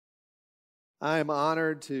I am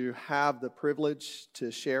honored to have the privilege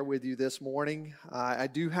to share with you this morning. I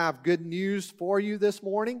do have good news for you this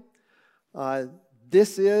morning.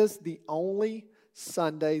 This is the only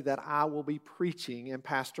Sunday that I will be preaching in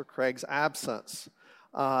Pastor Craig's absence.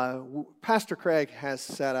 Pastor Craig has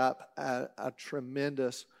set up a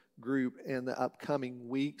tremendous group in the upcoming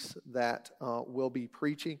weeks that will be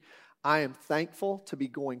preaching. I am thankful to be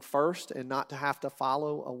going first and not to have to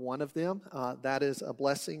follow one of them. That is a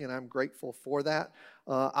blessing, and I'm grateful for that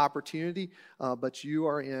opportunity. But you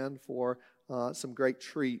are in for some great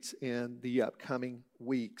treats in the upcoming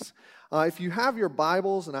weeks. If you have your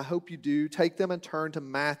Bibles, and I hope you do, take them and turn to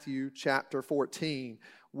Matthew chapter 14.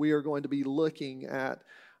 We are going to be looking at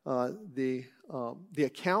the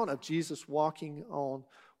account of Jesus walking on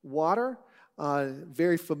water.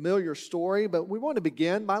 Very familiar story, but we want to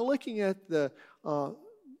begin by looking at the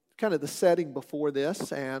kind of the setting before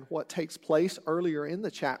this and what takes place earlier in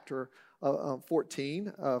the chapter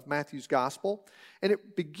 14 of Matthew's Gospel. And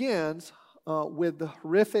it begins with the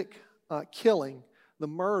horrific killing, the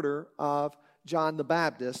murder of John the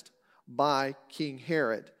Baptist by King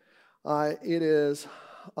Herod. It is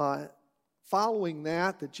following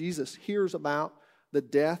that Jesus hears about the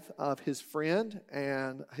death of his friend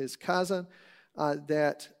and his cousin, and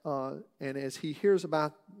as he hears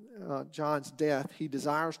about John's death, he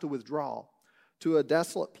desires to withdraw to a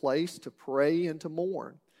desolate place to pray and to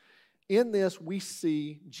mourn. In this, we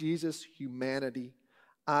see Jesus' humanity.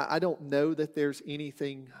 I don't know that there's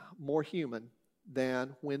anything more human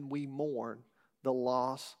than when we mourn the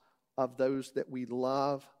loss of those that we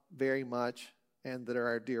love very much and that are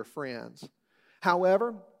our dear friends.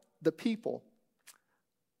 However, the people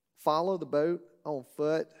follow the boat on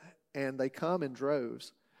foot, and they come in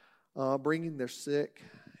droves, bringing their sick,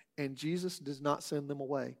 and Jesus does not send them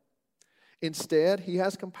away. Instead, he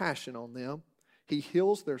has compassion on them. He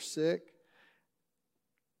heals their sick,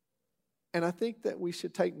 and I think that we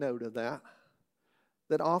should take note of that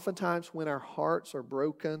oftentimes when our hearts are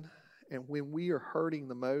broken and when we are hurting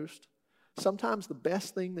the most, sometimes the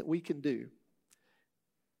best thing that we can do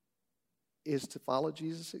is to follow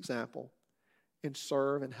Jesus' example and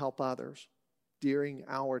serve and help others during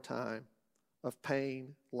our time of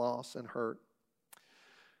pain, loss, and hurt.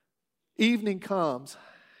 Evening comes.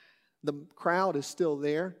 The crowd is still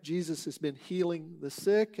there. Jesus has been healing the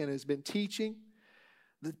sick and has been teaching.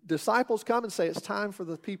 The disciples come and say, it's time for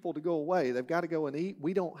the people to go away. They've got to go and eat.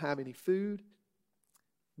 We don't have any food.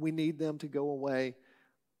 We need them to go away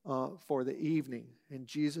for the evening. And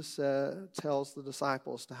Jesus tells the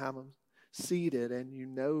disciples to have them seated, and you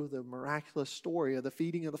know the miraculous story of the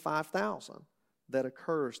feeding of the 5,000 that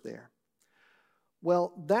occurs there.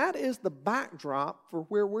 Well, that is the backdrop for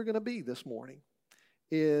where we're going to be this morning,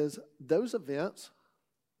 is those events,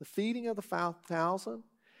 the feeding of the 5,000,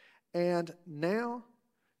 and now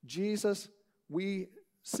Jesus, we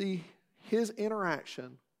see his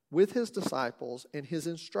interaction with his disciples and his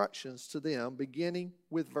instructions to them, beginning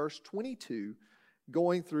with verse 22,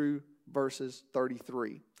 going through verses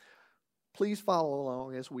 33. Please follow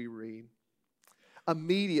along as we read.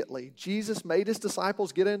 Immediately, Jesus made his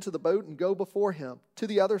disciples get into the boat and go before him to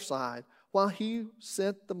the other side, while he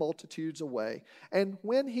sent the multitudes away. And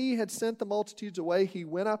when he had sent the multitudes away, he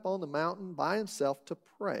went up on the mountain by himself to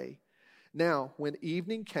pray. Now, when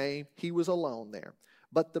evening came, he was alone there.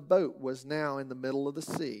 But the boat was now in the middle of the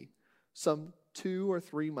sea, some 2 or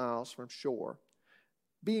 3 miles from shore,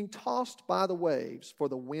 being tossed by the waves, for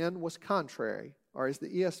the wind was contrary, or as the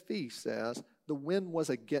ESV says, the wind was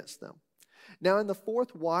against them. Now in the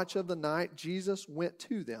 4th watch of the night, Jesus went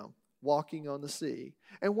to them, walking on the sea.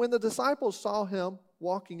 And when the disciples saw him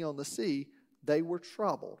walking on the sea, they were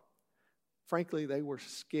troubled. Frankly, they were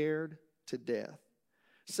scared to death,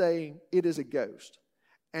 saying, "It is a ghost."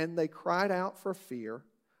 And they cried out for fear.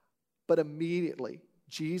 But immediately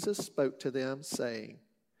Jesus spoke to them, saying,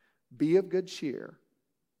 "Be of good cheer."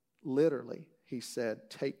 Literally, he said,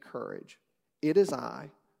 "Take courage. It is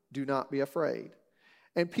I. Do not be afraid."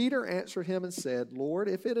 And Peter answered him and said, "Lord,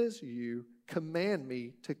 if it is you, command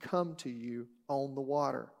me to come to you on the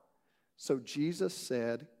water." So Jesus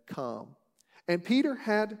said, "Come." And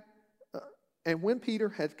when Peter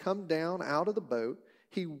had come down out of the boat,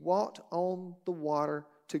 he walked on the water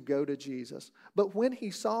to go to Jesus. But when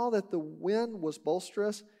he saw that the wind was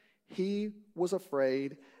boisterous, he was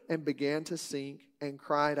afraid and began to sink and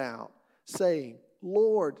cried out, saying,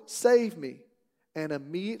 "Lord, save me." And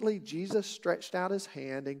immediately Jesus stretched out his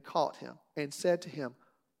hand and caught him and said to him,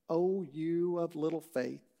 "O you of little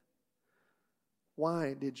faith,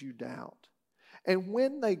 why did you doubt?" And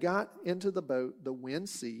when they got into the boat, the wind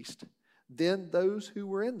ceased. Then those who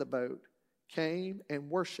were in the boat came and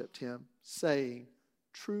worshiped him, saying,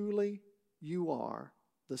 "Truly you are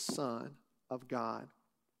the Son of God."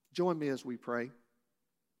 Join me as we pray.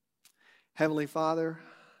 Heavenly Father,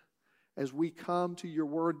 as we come to your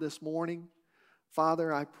word this morning,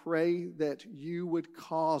 Father, I pray that you would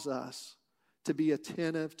cause us to be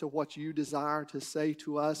attentive to what you desire to say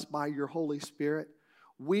to us by your Holy Spirit.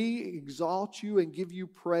 We exalt you and give you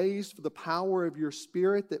praise for the power of your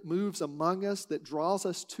Spirit that moves among us, that draws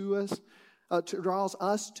us to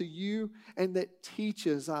you, and that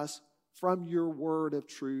teaches us from your word of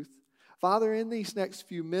truth. Father, in these next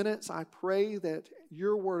few minutes, I pray that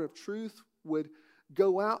your word of truth would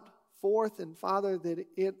go out forth, and Father, that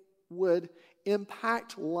it would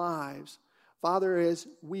impact lives. Father, as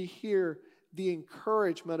we hear the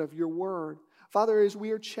encouragement of your word, Father, as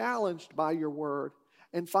we are challenged by your word,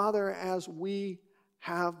 and Father, as we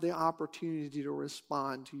have the opportunity to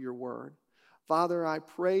respond to your word, Father, I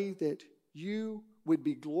pray that you would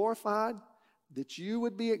be glorified, that you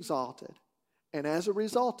would be exalted, and as a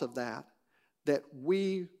result of that, that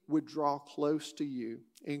we would draw close to you.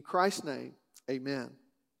 In Christ's name, amen.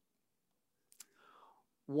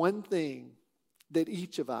 One thing that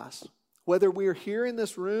each of us, whether we are here in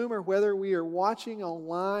this room or whether we are watching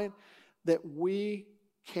online, that we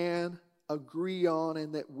can agree on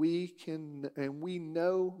and that we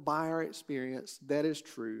know by our experience that is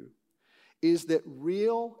true, is that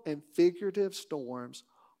real and figurative storms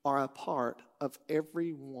are a part of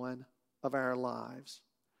every one of our lives.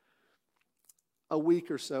 A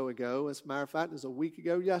week or so ago, as a matter of fact, it was a week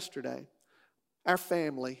ago yesterday, our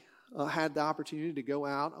family had the opportunity to go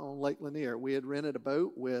out on Lake Lanier. We had rented a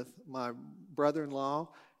boat with my brother-in-law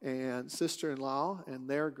and sister-in-law and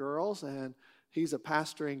their girls, and he's a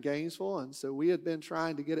pastor in Gainesville, and so we had been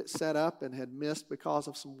trying to get it set up and had missed because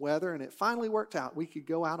of some weather, and it finally worked out. We could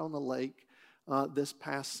go out on the lake this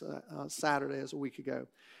past Saturday, as a week ago,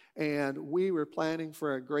 and we were planning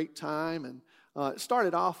for a great time, and it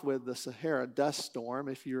started off with the Sahara dust storm,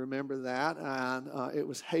 if you remember that, and it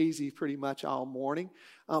was hazy pretty much all morning,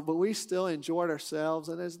 but we still enjoyed ourselves,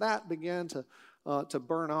 and as that began to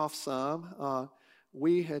burn off some,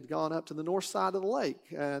 we had gone up to the north side of the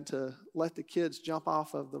lake and to let the kids jump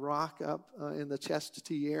off of the rock up in the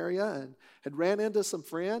Chestatee area, and had ran into some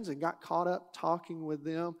friends and got caught up talking with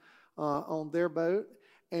them on their boat.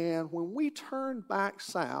 And when we turned back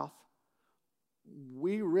south,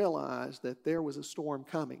 we realized that there was a storm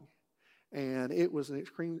coming. And it was an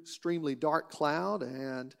extremely dark cloud,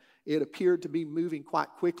 and it appeared to be moving quite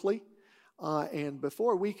quickly. And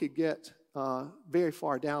before we could get very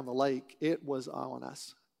far down the lake, it was on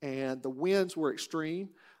us. And the winds were extreme.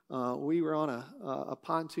 We were on a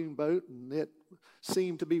pontoon boat, and it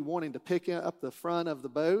seemed to be wanting to pick up the front of the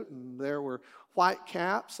boat, and there were white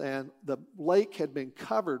caps, and the lake had been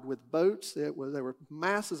covered with boats. There were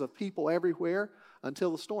masses of people everywhere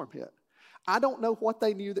until the storm hit. I don't know what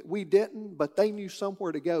they knew that we didn't, but they knew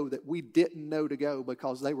somewhere to go that we didn't know to go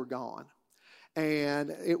because they were gone.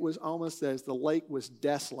 And it was almost as the lake was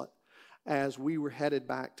desolate as we were headed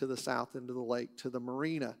back to the south end of the lake, to the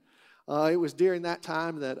marina. It was during that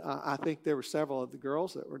time that I think there were several of the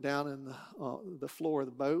girls that were down in the floor of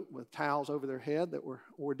the boat with towels over their head that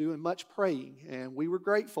were doing much praying, and we were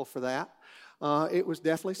grateful for that. It was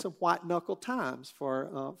definitely some white-knuckle times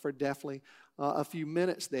for definitely a few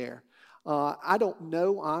minutes there. I don't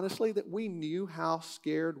know, honestly, that we knew how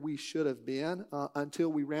scared we should have been until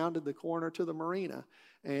we rounded the corner to the marina,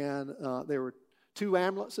 and there were 2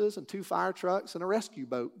 ambulances and 2 fire trucks and a rescue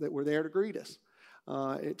boat that were there to greet us.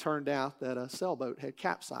 It turned out that a sailboat had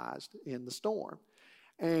capsized in the storm.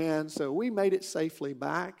 And so we made it safely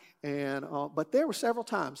back. But there were several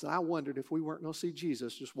times that I wondered if we weren't going to see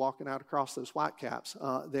Jesus just walking out across those whitecaps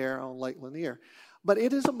there on Lake Lanier. But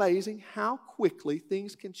it is amazing how quickly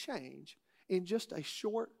things can change in just a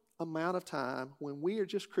short amount of time when we are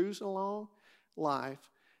just cruising along life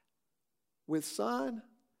with sun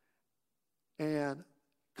and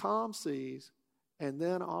calm seas, and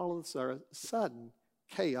then all of a sudden,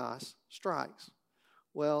 chaos strikes.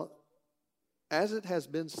 Well, as it has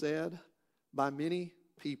been said by many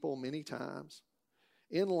people many times,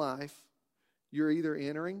 in life, you're either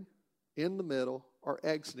entering, in the middle, or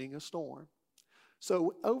exiting a storm.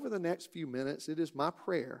 So over the next few minutes, it is my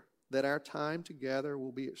prayer that our time together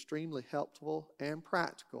will be extremely helpful and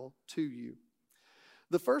practical to you.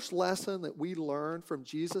 The first lesson that we learn from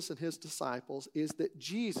Jesus and his disciples is that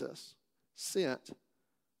Jesus sent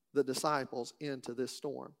the disciples into this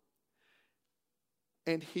storm.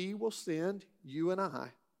 And he will send you and I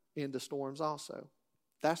into storms also.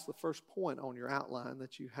 That's the first point on your outline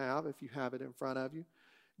that you have, if you have it in front of you.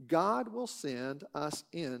 God will send us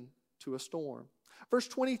into to a storm. Verse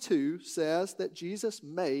 22 says that Jesus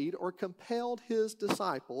made or compelled his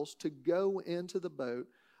disciples to go into the boat,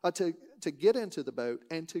 to get into the boat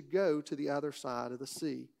and to go to the other side of the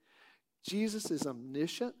sea. Jesus is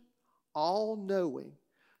omniscient, all-knowing,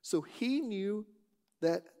 so he knew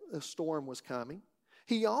that a storm was coming.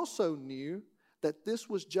 He also knew that this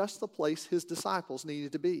was just the place his disciples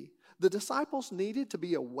needed to be. The disciples needed to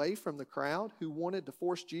be away from the crowd who wanted to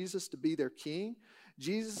force Jesus to be their king.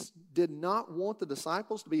 Jesus did not want the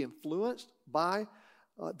disciples to be influenced by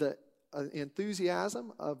the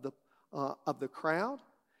enthusiasm of the crowd.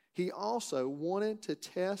 He also wanted to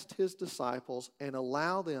test his disciples and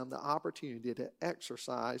allow them the opportunity to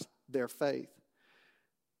exercise their faith.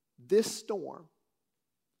 This storm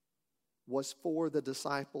was for the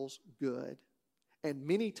disciples' good. And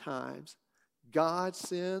many times, God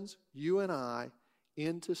sends you and I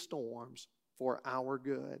into storms for our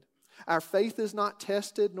good. Our faith is not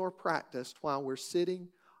tested nor practiced while we're sitting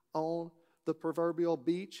on the proverbial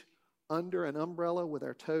beach under an umbrella with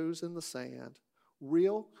our toes in the sand.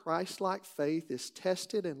 Real Christ-like faith is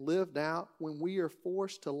tested and lived out when we are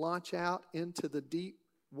forced to launch out into the deep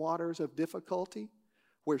waters of difficulty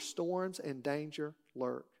where storms and danger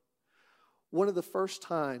lurk. One of the first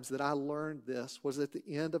times that I learned this was at the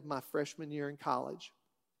end of my freshman year in college.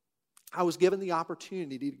 I was given the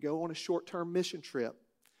opportunity to go on a short-term mission trip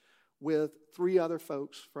with 3 other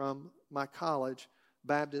folks from my college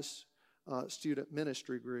Baptist student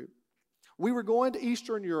ministry group. We were going to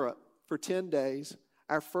Eastern Europe for 10 days.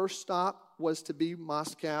 Our first stop was to be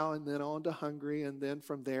Moscow and then on to Hungary and then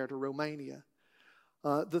from there to Romania.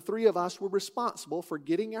 The 3 of us were responsible for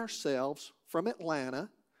getting ourselves from Atlanta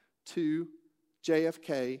to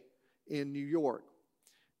JFK in New York.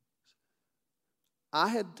 I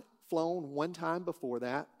had flown one time before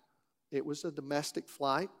that. It was a domestic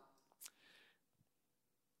flight.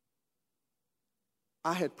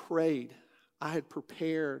 I had prayed, I had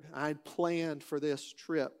prepared, I had planned for this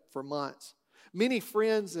trip for months. Many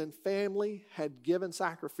friends and family had given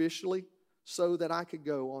sacrificially so that I could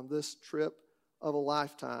go on this trip of a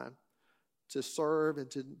lifetime to serve and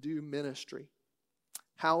to do ministry.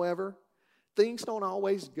 However, things don't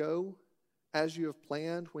always go as you have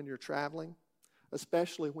planned when you're traveling,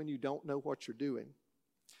 especially when you don't know what you're doing.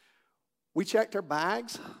 We checked our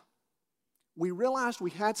bags. We realized we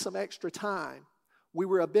had some extra time. We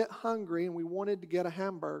were a bit hungry and we wanted to get a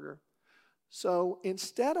hamburger. So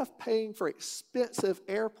instead of paying for expensive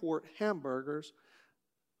airport hamburgers,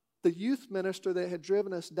 the youth minister that had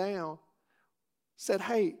driven us down said,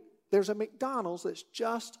 "Hey, there's a McDonald's that's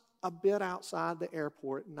just a bit outside the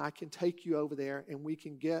airport and I can take you over there and we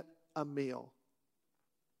can get a meal."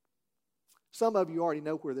 Some of you already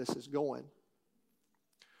know where this is going.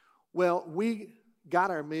 Well, we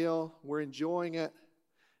got our meal, we're enjoying it,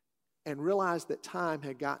 and realized that time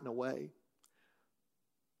had gotten away.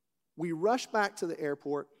 We rush back to the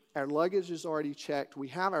airport. Our luggage is already checked. We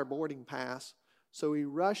have our boarding pass. So we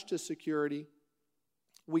rush to security.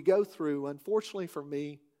 We go through. Unfortunately for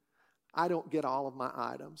me, I don't get all of my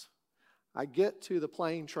items. I get to the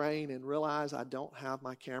plane train and realize I don't have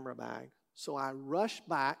my camera bag. So I rush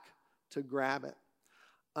back to grab it.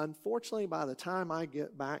 Unfortunately, by the time I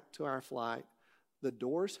get back to our flight, the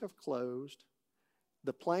doors have closed.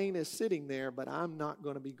 The plane is sitting there, but I'm not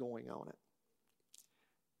going to be going on it.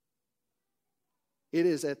 It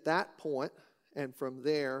is at that point, and from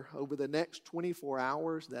there, over the next 24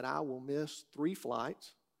 hours, that I will miss 3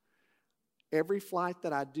 flights. Every flight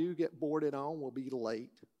that I do get boarded on will be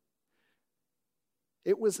late.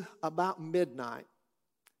 It was about midnight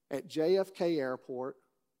at JFK Airport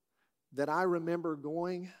that I remember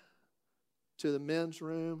going to the men's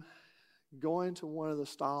room, going to one of the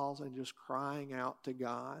stalls and just crying out to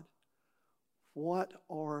God, "What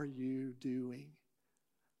are you doing?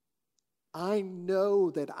 I know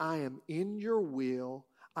that I am in your will.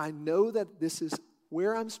 I know that this is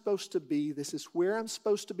where I'm supposed to be. This is where I'm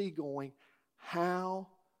supposed to be going. How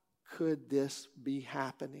could this be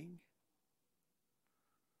happening?"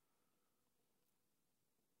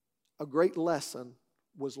 A great lesson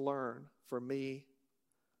was learned for me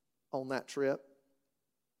on that trip.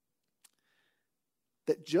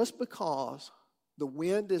 That just because the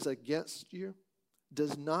wind is against you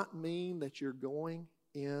does not mean that you're going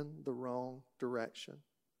in the wrong direction.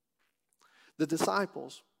 The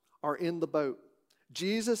disciples are in the boat.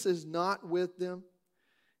 Jesus is not with them.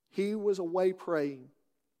 He was away praying.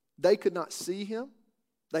 They could not see him.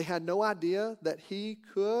 They had no idea that he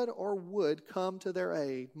could or would come to their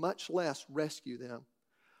aid, much less rescue them.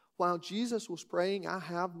 While Jesus was praying, I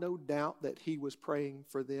have no doubt that he was praying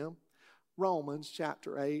for them. Romans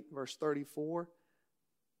chapter 8, verse 34.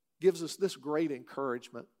 gives us this great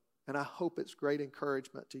encouragement, and I hope it's great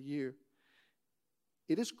encouragement to you.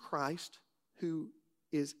 It is Christ who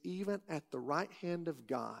is even at the right hand of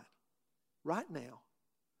God right now,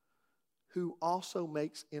 who also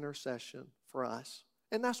makes intercession for us.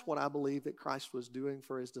 And that's what I believe that Christ was doing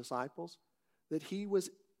for his disciples, that he was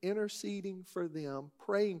interceding for them,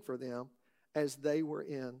 praying for them as they were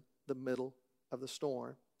in the middle of the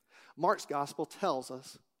storm. Mark's gospel tells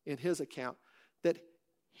us in his account that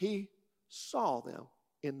he saw them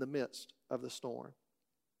in the midst of the storm.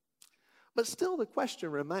 But still the question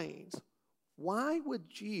remains, why would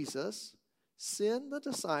Jesus send the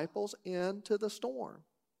disciples into the storm?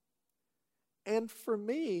 And for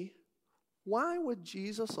me, why would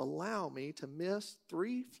Jesus allow me to miss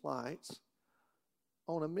 3 flights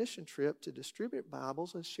on a mission trip to distribute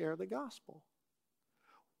Bibles and share the gospel?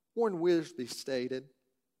 Warren Wiersbe stated,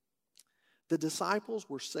 the disciples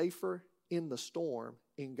were safer in the storm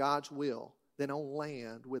in God's will than on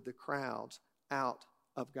land with the crowds out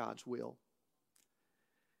of God's will.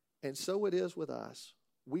 And so it is with us.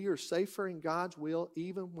 We are safer in God's will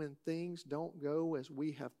even when things don't go as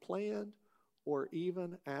we have planned or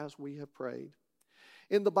even as we have prayed.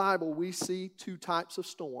 In the Bible, we see 2 types of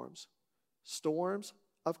storms. Storms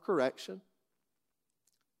of correction,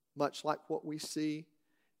 much like what we see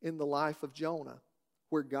in the life of Jonah,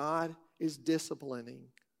 where God is disciplining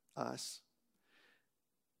us.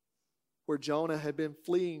 Where Jonah had been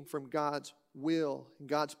fleeing from God's will and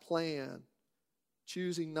God's plan,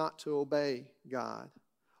 choosing not to obey God.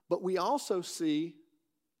 But we also see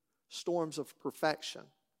storms of perfection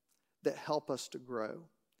that help us to grow.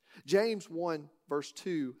 James 1 verse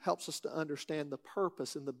 2 helps us to understand the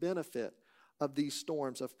purpose and the benefit of these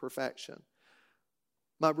storms of perfection.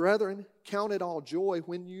 My brethren, count it all joy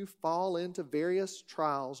when you fall into various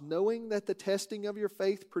trials, knowing that the testing of your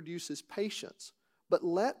faith produces patience. But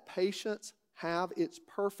let patience have its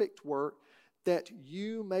perfect work, that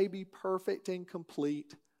you may be perfect and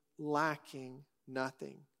complete, lacking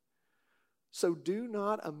nothing. So do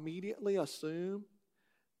not immediately assume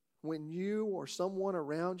when you or someone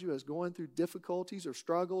around you is going through difficulties or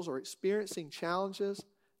struggles or experiencing challenges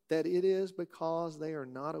that it is because they are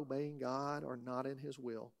not obeying God or not in His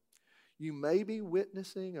will. You may be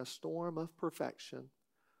witnessing a storm of perfection.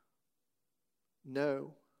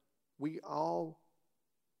 No, we all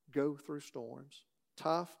go through storms,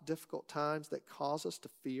 tough, difficult times that cause us to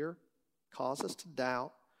fear, cause us to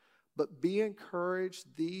doubt. But be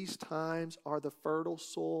encouraged, these times are the fertile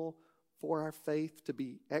soil for our faith to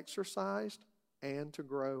be exercised and to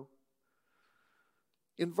grow.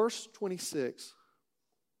 In verse 26,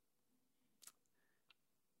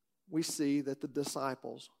 we see that the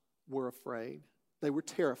disciples were afraid. They were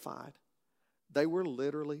terrified. They were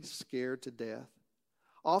literally scared to death.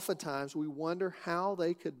 Oftentimes, we wonder how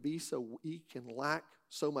they could be so weak and lack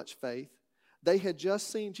so much faith. They had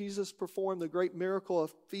just seen Jesus perform the great miracle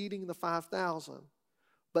of feeding the 5,000,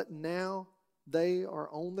 but now they are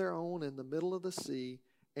on their own in the middle of the sea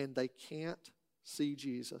and they can't see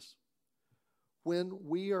Jesus. When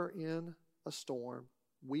we are in a storm,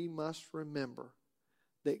 we must remember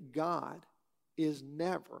that God is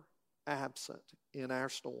never absent in our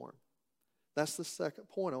storm. That's the second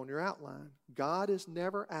point on your outline. God is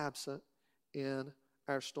never absent in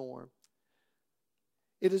our storm.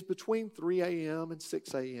 It is between 3 a.m. and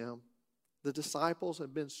 6 a.m. The disciples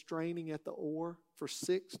have been straining at the oar for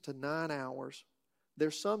 6 to 9 hours.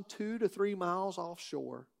 They're some 2 to 3 miles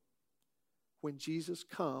offshore when Jesus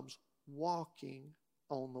comes walking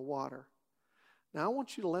on the water. Now, I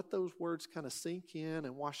want you to let those words kind of sink in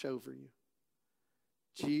and wash over you.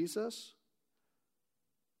 Jesus,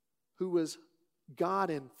 who was God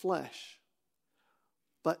in flesh,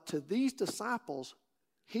 but to these disciples,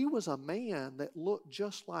 he was a man that looked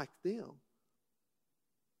just like them.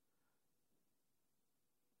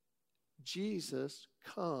 Jesus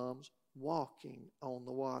comes walking on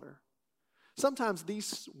the water. Sometimes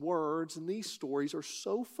these words and these stories are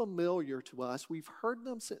so familiar to us, we've heard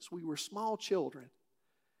them since we were small children,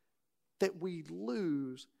 that we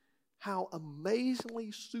lose how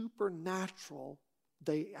amazingly supernatural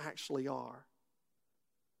they actually are.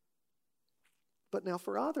 But now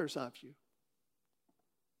for others of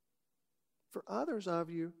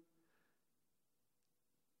you,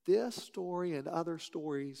 this story and other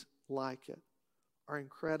stories like it are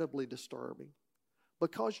incredibly disturbing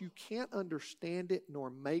because you can't understand it nor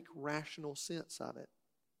make rational sense of it.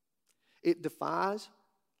 It defies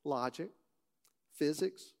logic,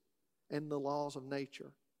 physics, and the laws of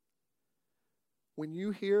nature. When you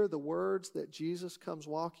hear the words that Jesus comes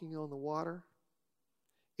walking on the water,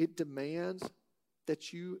 it demands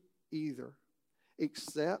that you either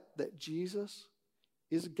except that Jesus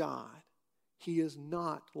is God. He is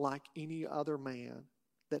not like any other man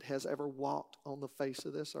that has ever walked on the face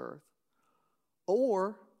of this earth.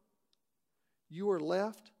 Or you are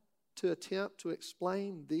left to attempt to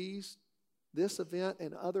explain this event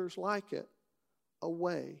and others like it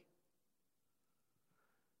away.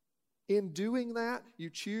 In doing that, you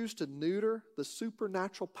choose to neuter the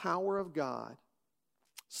supernatural power of God.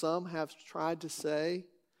 Some have tried to say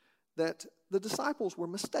that the disciples were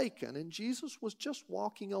mistaken and Jesus was just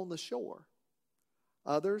walking on the shore.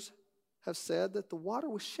 Others have said that the water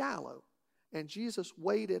was shallow and Jesus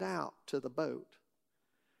waded out to the boat.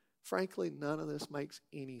 Frankly, none of this makes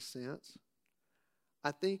any sense.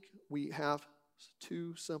 I think we have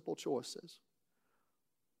two simple choices.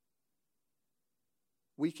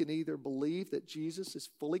 We can either believe that Jesus is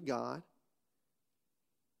fully God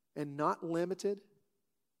and not limited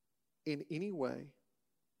in any way,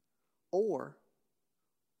 or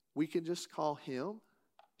we can just call him,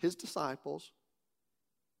 his disciples,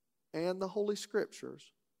 and the Holy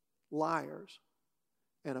Scriptures liars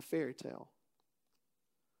and a fairy tale.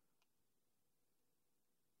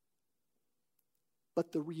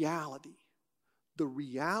 But the reality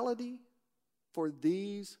for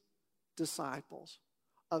these disciples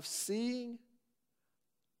of seeing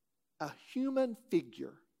a human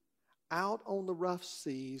figure out on the rough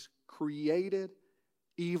seas created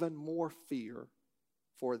even more fear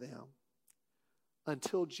for them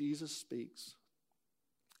until Jesus speaks.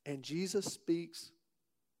 And Jesus speaks,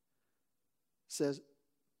 says,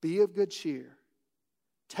 "Be of good cheer.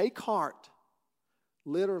 Take heart."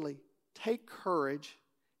 Literally, take courage.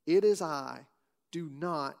 It is I. Do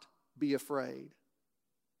not be afraid.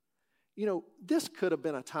 You know, this could have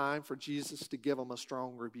been a time for Jesus to give them a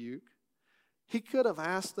strong rebuke. He could have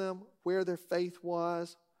asked them where their faith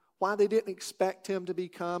was, why they didn't expect him to be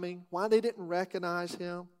coming, why they didn't recognize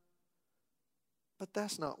him. But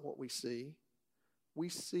that's not what we see. We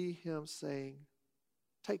see him saying,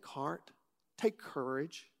 take heart, take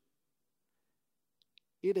courage.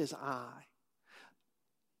 It is I.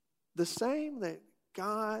 The same that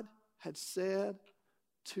God had said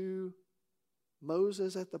to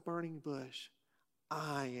Moses at the burning bush,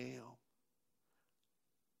 I am.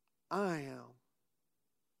 I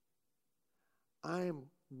am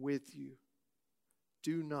with you.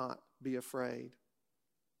 Do not be afraid.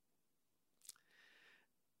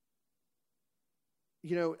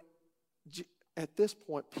 You know, at this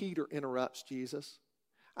point, Peter interrupts Jesus.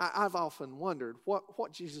 I've often wondered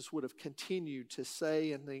what Jesus would have continued to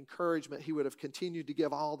say and the encouragement he would have continued to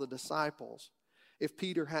give all the disciples if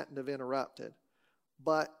Peter hadn't have interrupted.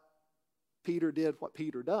 But Peter did what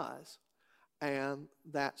Peter does, and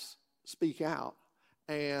that's speak out.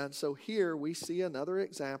 And so here we see another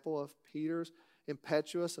example of Peter's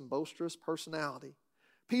impetuous and boisterous personality.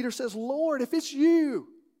 Peter says, "Lord, if it's you,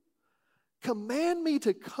 command me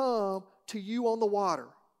to come to you on the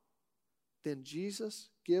water." Then Jesus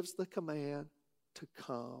gives the command to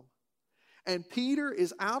come. And Peter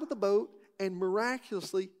is out of the boat, and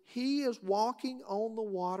miraculously, he is walking on the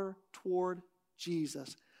water toward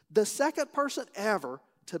Jesus. The second person ever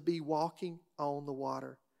to be walking on the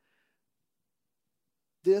water.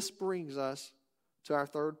 This brings us to our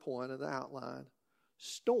third point of the outline.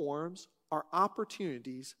 Storms are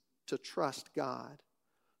opportunities to trust God.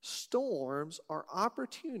 Storms are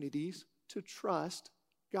opportunities to trust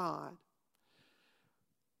God.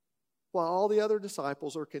 While all the other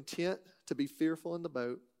disciples are content to be fearful in the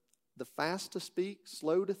boat, the fast to speak,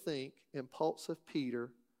 slow to think, impulsive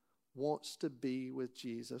Peter wants to be with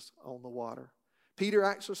Jesus on the water. Peter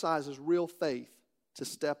exercises real faith to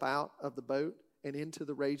step out of the boat and into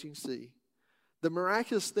the raging sea. The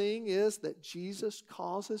miraculous thing is that Jesus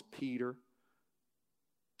causes Peter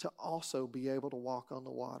to also be able to walk on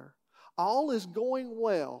the water. All is going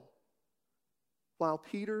well while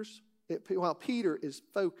Peter is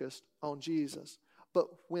focused on Jesus. But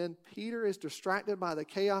when Peter is distracted by the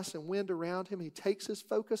chaos and wind around him, he takes his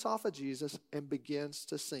focus off of Jesus and begins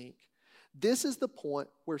to sink. This is the point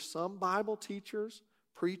where some Bible teachers,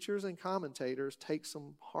 preachers, and commentators take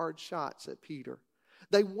some hard shots at Peter.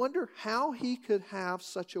 They wonder how he could have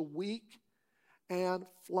such a weak and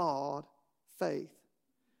flawed faith.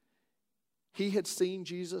 He had seen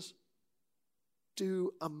Jesus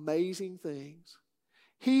do amazing things.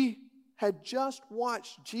 He had just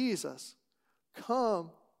watched Jesus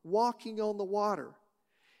come walking on the water.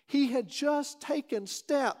 He had just taken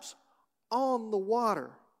steps on the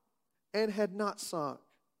water and had not sunk.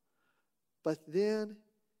 But then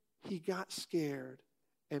he got scared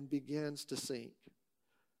and begins to sink.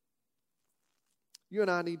 You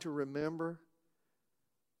and I need to remember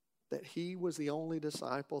that he was the only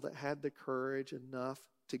disciple that had the courage enough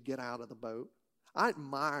to get out of the boat. I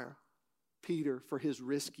admire Peter for his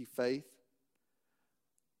risky faith.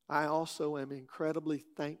 I also am incredibly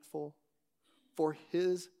thankful for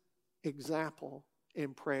his example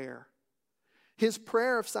in prayer. His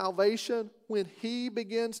prayer of salvation, when he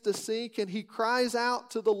begins to sink and he cries out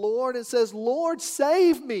to the Lord and says, "Lord,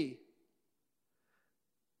 save me."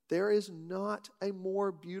 There is not a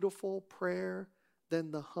more beautiful prayer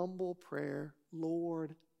than the humble prayer,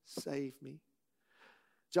 "Lord, save me."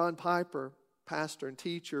 John Piper, pastor and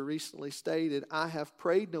teacher, recently stated, "I have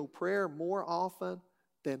prayed no prayer more often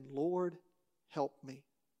than, 'Lord, help me.'"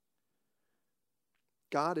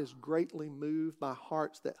 God is greatly moved by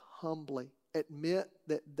hearts that humbly admit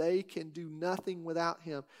that they can do nothing without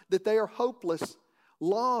Him, that they are hopeless,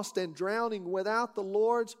 lost, and drowning without the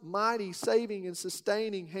Lord's mighty, saving, and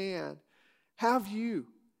sustaining hand. Have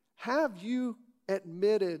you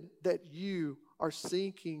admitted that you are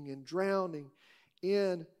sinking and drowning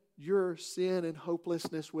in your sin and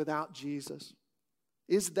hopelessness without Jesus?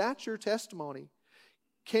 Is that your testimony?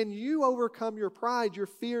 Can you overcome your pride, your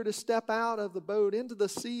fear to step out of the boat into the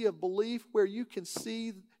sea of belief where you can't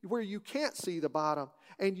see the bottom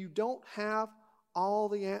and you don't have all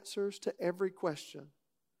the answers to every question,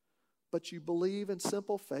 but you believe in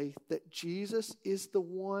simple faith that Jesus is the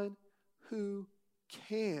one who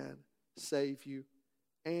can save you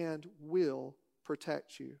and will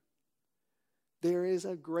protect you? There is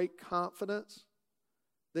a great confidence,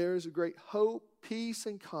 there is a great hope, peace,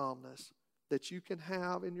 and calmness that you can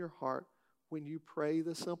have in your heart when you pray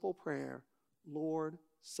the simple prayer, "Lord,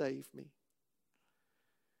 save me."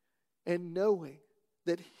 And knowing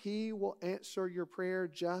that He will answer your prayer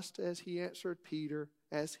just as He answered Peter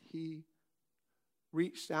as he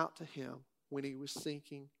reached out to him when he was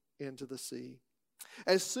sinking into the sea.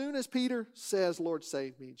 As soon as Peter says, "Lord,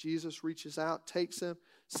 save me," Jesus reaches out, takes him,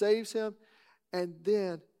 saves him, and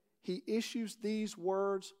then He issues these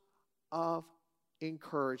words of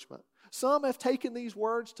encouragement. Some have taken these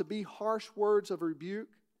words to be harsh words of rebuke.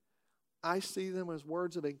 I see them as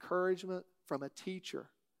words of encouragement from a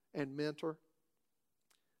teacher and mentor.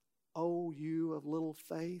 "Oh, you of little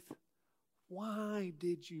faith, why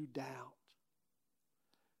did you doubt?"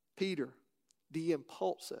 Peter, the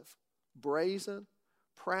impulsive, brazen,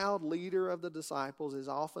 proud leader of the disciples, is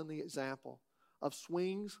often the example of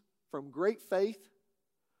swings from great faith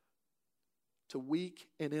to weak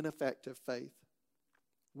and ineffective faith.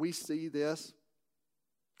 We see this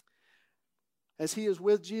as he is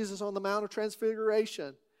with Jesus on the Mount of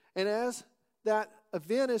Transfiguration. And as that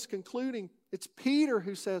event is concluding, it's Peter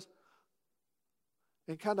who says,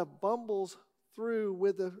 and kind of bumbles through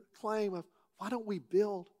with the claim of, "Why don't we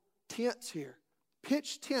build tents here,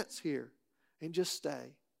 pitch tents here, and just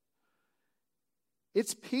stay?"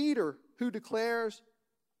 It's Peter who declares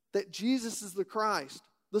that Jesus is the Christ,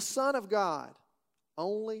 the Son of God,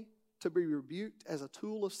 only to be rebuked as a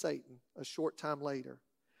tool of Satan a short time later.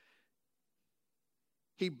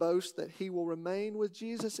 He boasts that he will remain with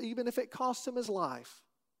Jesus even if it costs him his life.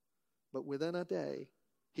 But within a day,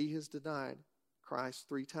 he has denied Christ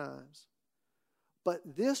 3 times.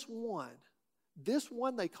 But this one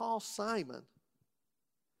they call Simon,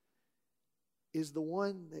 is the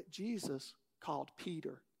one that Jesus called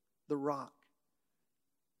Peter, the rock.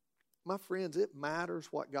 My friends, it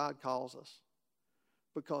matters what God calls us,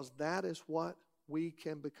 because that is what we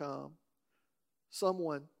can become.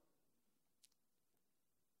 Someone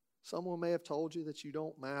may have told you that you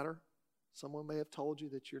don't matter. Someone may have told you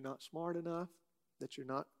that you're not smart enough, that you're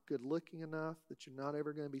not good looking enough, that you're not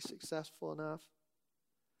ever going to be successful enough.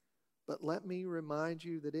 But let me remind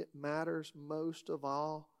you that it matters most of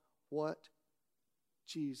all what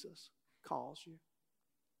Jesus calls you.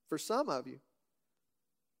 For some of you,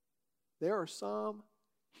 there are some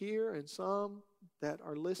here and some that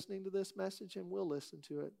are listening to this message and will listen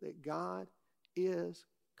to it, that God is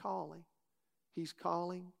calling. He's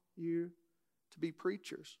calling you to be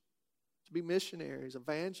preachers, to be missionaries,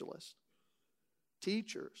 evangelists,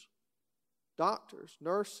 teachers, doctors,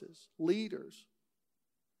 nurses, leaders.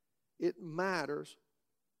 It matters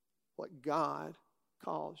what God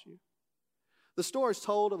calls you. The story is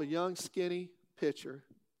told of a young, skinny pitcher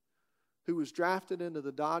who was drafted into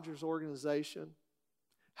the Dodgers organization,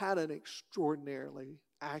 had an extraordinarily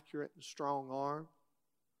accurate and strong arm,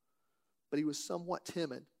 but he was somewhat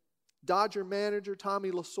timid. Dodger manager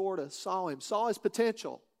Tommy Lasorda saw him, saw his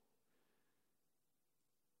potential,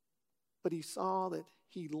 but he saw that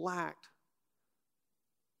he lacked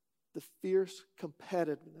the fierce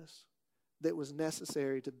competitiveness that was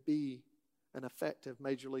necessary to be an effective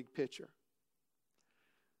major league pitcher.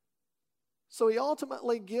 So he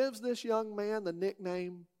ultimately gives this young man the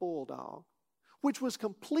nickname Bulldog, which was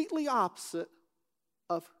completely opposite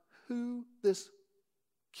of who this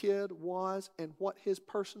kid was and what his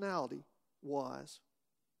personality was.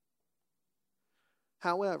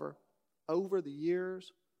 However, over the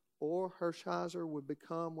years, Orel Hershiser would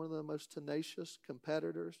become one of the most tenacious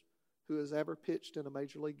competitors who has ever pitched in a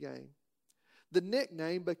major league game. The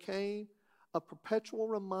nickname became a perpetual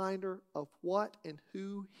reminder of what and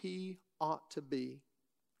who he ought to be.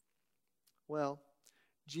 Well,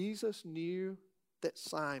 Jesus knew that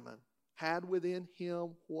Simon had within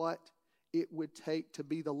him what it would take to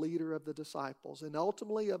be the leader of the disciples and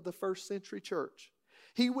ultimately of the first century church.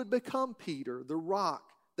 He would become Peter, the rock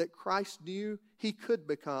that Christ knew he could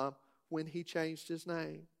become when he changed his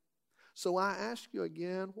name. So I ask you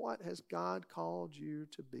again, what has God called you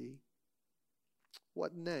to be?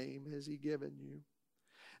 What name has he given you?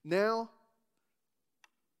 Now,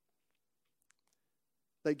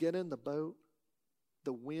 they get in the boat,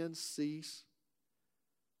 the winds cease,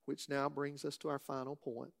 which now brings us to our final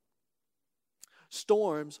point.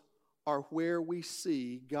 Storms are where we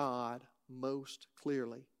see God most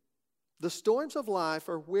clearly. The storms of life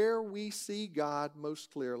are where we see God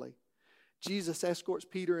most clearly. Jesus escorts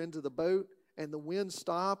Peter into the boat, and the winds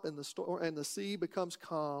stop, and the sea becomes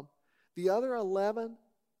calm. The other 11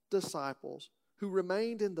 disciples who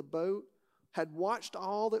remained in the boat had watched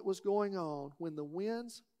all that was going on. When the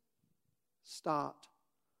winds stopped,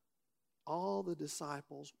 all the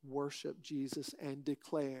disciples worshiped Jesus and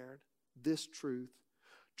declared this truth: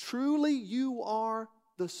 truly you are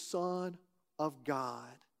the Son of God.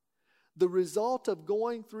 The result of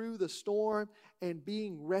going through the storm and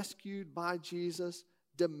being rescued by Jesus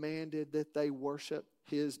demanded that they worship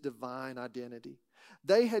his divine identity.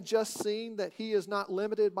 They had just seen that he is not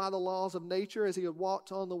limited by the laws of nature as he had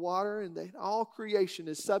walked on the water, and that all creation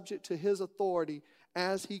is subject to his authority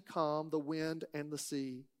as he calmed the wind and the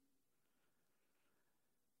sea.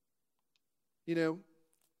 You know,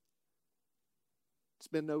 it's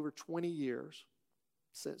been over 20 years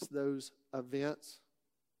since those events.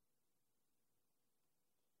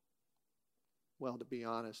 Well, to be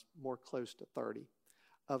honest, more close to 30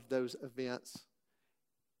 of those events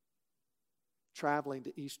traveling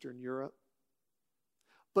to Eastern Europe.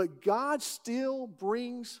 But God still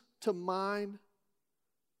brings to mind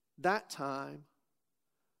that time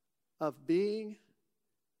of being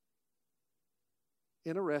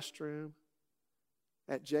in a restroom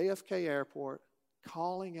at JFK Airport,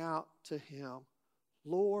 calling out to him,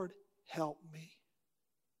 Lord, help me.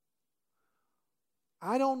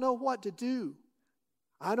 I don't know what to do.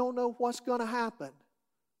 I don't know what's going to happen.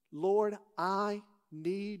 Lord, I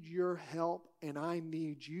need your help, and I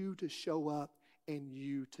need you to show up and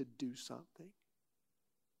you to do something.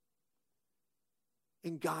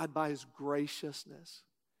 And God, by his graciousness,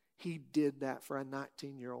 he did that for a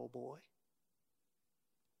 19-year-old boy.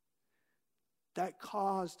 That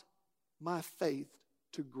caused my faith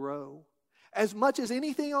to grow. As much as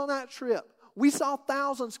anything on that trip, we saw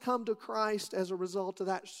thousands come to Christ as a result of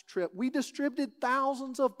that trip. We distributed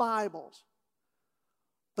thousands of Bibles.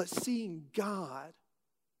 But seeing God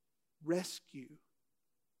rescue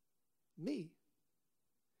me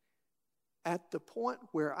at the point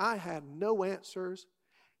where I had no answers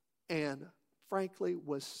and frankly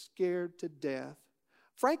was scared to death,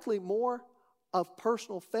 frankly more of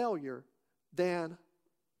personal failure than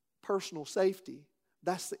personal safety.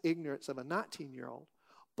 That's the ignorance of a 19-year-old.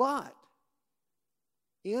 But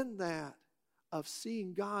in that of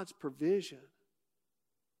seeing God's provision,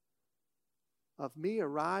 of me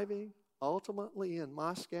arriving ultimately in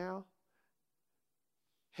Moscow,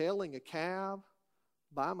 hailing a cab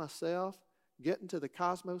by myself, getting to the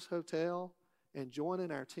Cosmos Hotel, and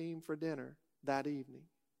joining our team for dinner that evening.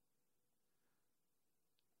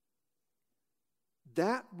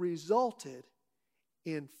 That resulted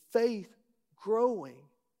in faith growing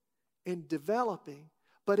and developing,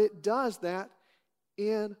 but it does that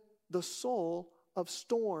in the soul of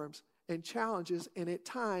storms and challenges and at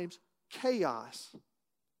times chaos.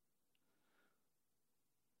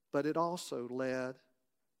 But it also led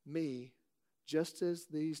me, just as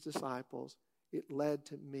these disciples, it led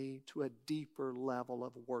to me to a deeper level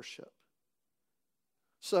of worship.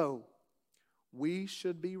 So, we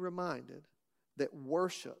should be reminded that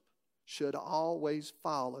worship should always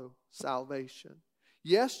follow salvation.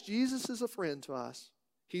 Yes, Jesus is a friend to us.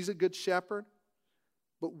 He's a good shepherd.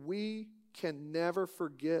 But we can never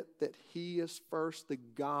forget that he is first the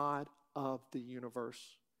God of the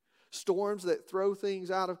universe. Storms that throw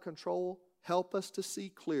things out of control help us to see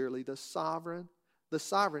clearly the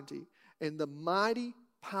sovereignty and the mighty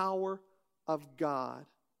power of God.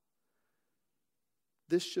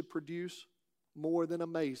 this should produce more than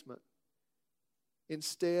amazement.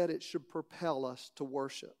 Instead, it should propel us to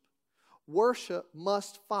worship. Worship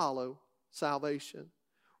must follow salvation.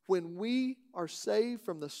 When we are saved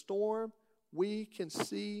from the storm, we can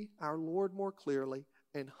see our Lord more clearly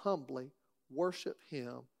and humbly worship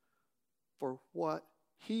Him for what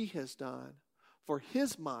He has done, for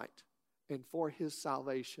His might, and for His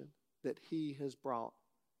salvation that He has brought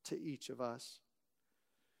to each of us.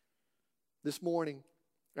 This morning,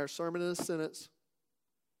 our sermon in a sentence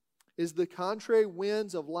is: the contrary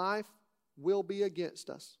winds of life will be against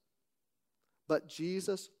us, but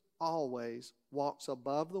Jesus always walks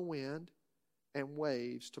above the wind and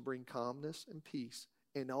waves to bring calmness and peace,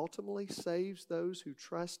 and ultimately saves those who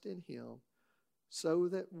trust in Him so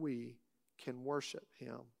that we can worship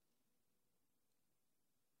Him.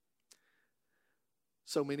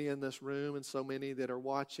 So many in this room and so many that are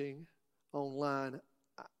watching online,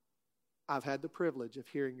 I've had the privilege of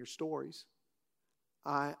hearing your stories.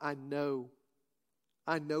 I know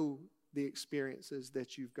the experiences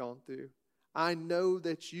that you've gone through. I know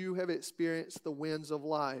that you have experienced the winds of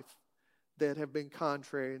life that have been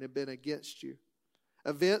contrary and have been against you.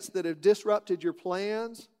 Events that have disrupted your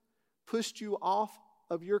plans, pushed you off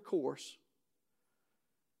of your course.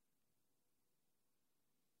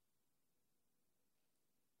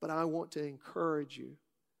 But I want to encourage you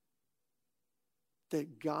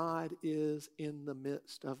that God is in the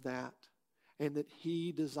midst of that, and that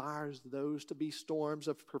He desires those to be storms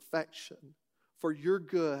of perfection for your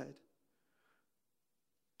good,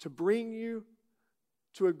 to bring you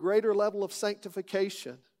to a greater level of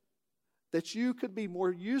sanctification, that you could be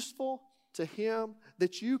more useful to Him,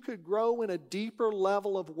 that you could grow in a deeper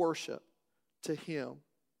level of worship to Him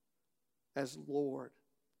as Lord.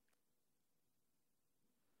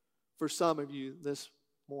 For some of you this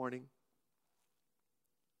morning,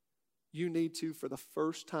 you need to, for the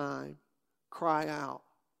first time, cry out,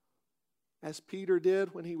 as Peter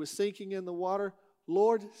did when he was sinking in the water,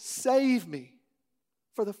 "Lord, save me."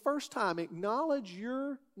 For the first time, acknowledge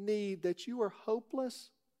your need, that you are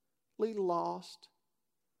hopelessly lost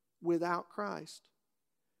without Christ.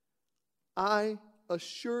 I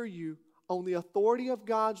assure you, on the authority of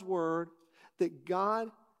God's Word, that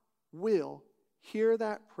God will hear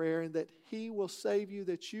that prayer and that He will save you,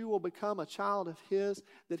 that you will become a child of His,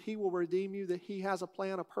 that He will redeem you, that He has a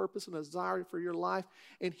plan, a purpose, and a desire for your life,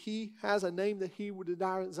 and He has a name that He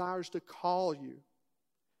desires to call you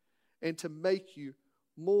and to make you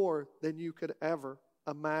more than you could ever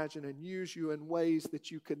imagine, and use you in ways that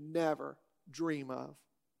you could never dream of.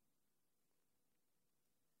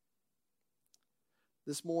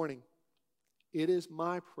 This morning, it is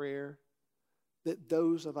my prayer that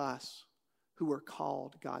those of us who are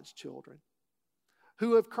called God's children,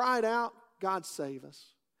 who have cried out, "God save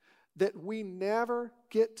us," that we never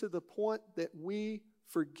get to the point that we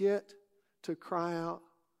forget to cry out,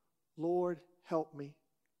 "Lord, help me."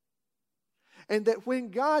 And that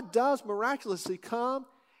when God does miraculously come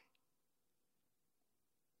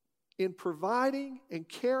in providing and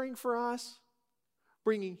caring for us,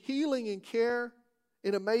 bringing healing and care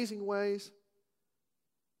in amazing ways,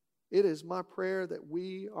 it is my prayer that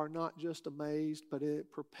we are not just amazed, but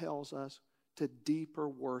it propels us to deeper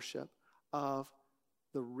worship of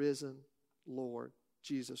the risen Lord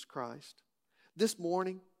Jesus Christ. This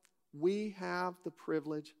morning, we have the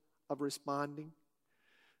privilege of responding.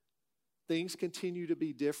 Things continue to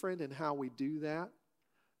be different in how we do that.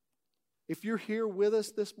 If you're here with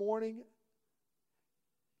us this morning,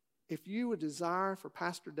 if you would desire for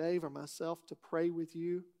Pastor Dave or myself to pray with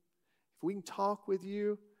you, if we can talk with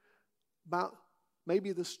you about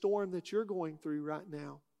maybe the storm that you're going through right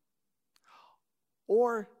now,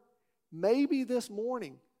 or maybe this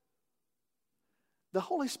morning the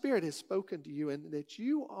Holy Spirit has spoken to you and that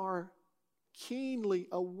you are keenly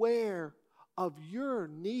aware of your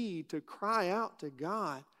need to cry out to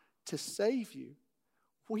God to save you,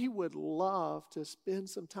 we would love to spend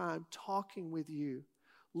some time talking with you,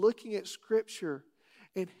 looking at Scripture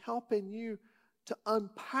and helping you to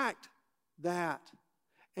unpack that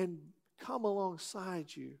and come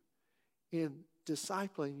alongside you in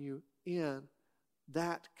discipling you in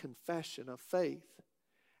that confession of faith.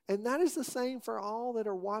 And that is the same for all that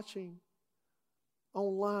are watching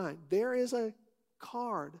online. There is a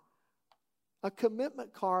card, a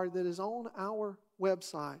commitment card that is on our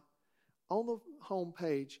website, on the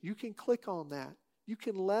homepage. You can click on that. You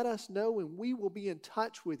can let us know and we will be in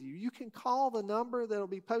touch with you. You can call the number that will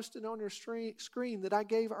be posted on your screen that I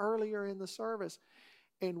gave earlier in the service,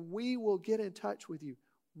 and we will get in touch with you.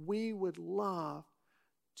 We would love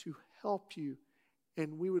to help you,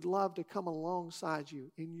 and we would love to come alongside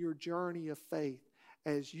you in your journey of faith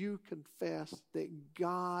as you confess that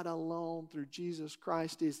God alone through Jesus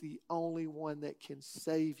Christ is the only one that can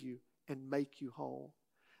save you and make you whole.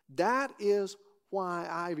 That is why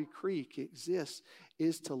Ivy Creek exists,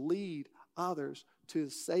 is to lead others to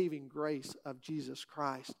the saving grace of Jesus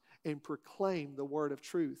Christ and proclaim the word of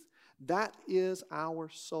truth. That is our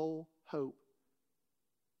sole hope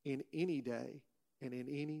in any day and in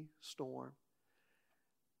any storm.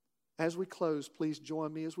 As we close, please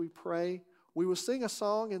join me as we pray. We will sing a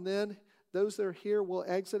song, and then those that are here will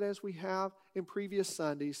exit as we have in previous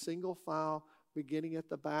Sundays, single file, beginning at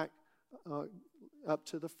the back up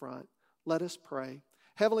to the front. Let us pray.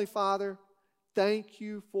 Heavenly Father, thank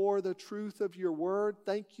you for the truth of your word.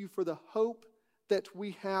 Thank you for the hope that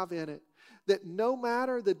we have in it. That no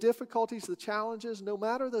matter the difficulties, the challenges, no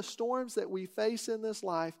matter the storms that we face in this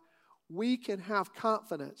life, we can have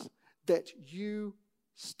confidence that you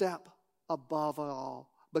step above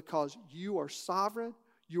all, because you are sovereign,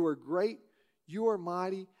 you are great, you are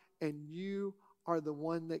mighty, and you are the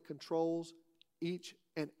one that controls each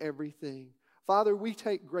and everything. Father, we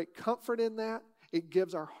take great comfort in that. It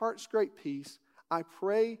gives our hearts great peace. I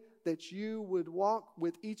pray that you would walk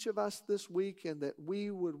with each of us this week, and that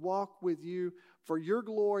we would walk with you for your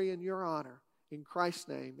glory and your honor. In Christ's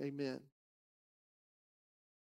name, amen.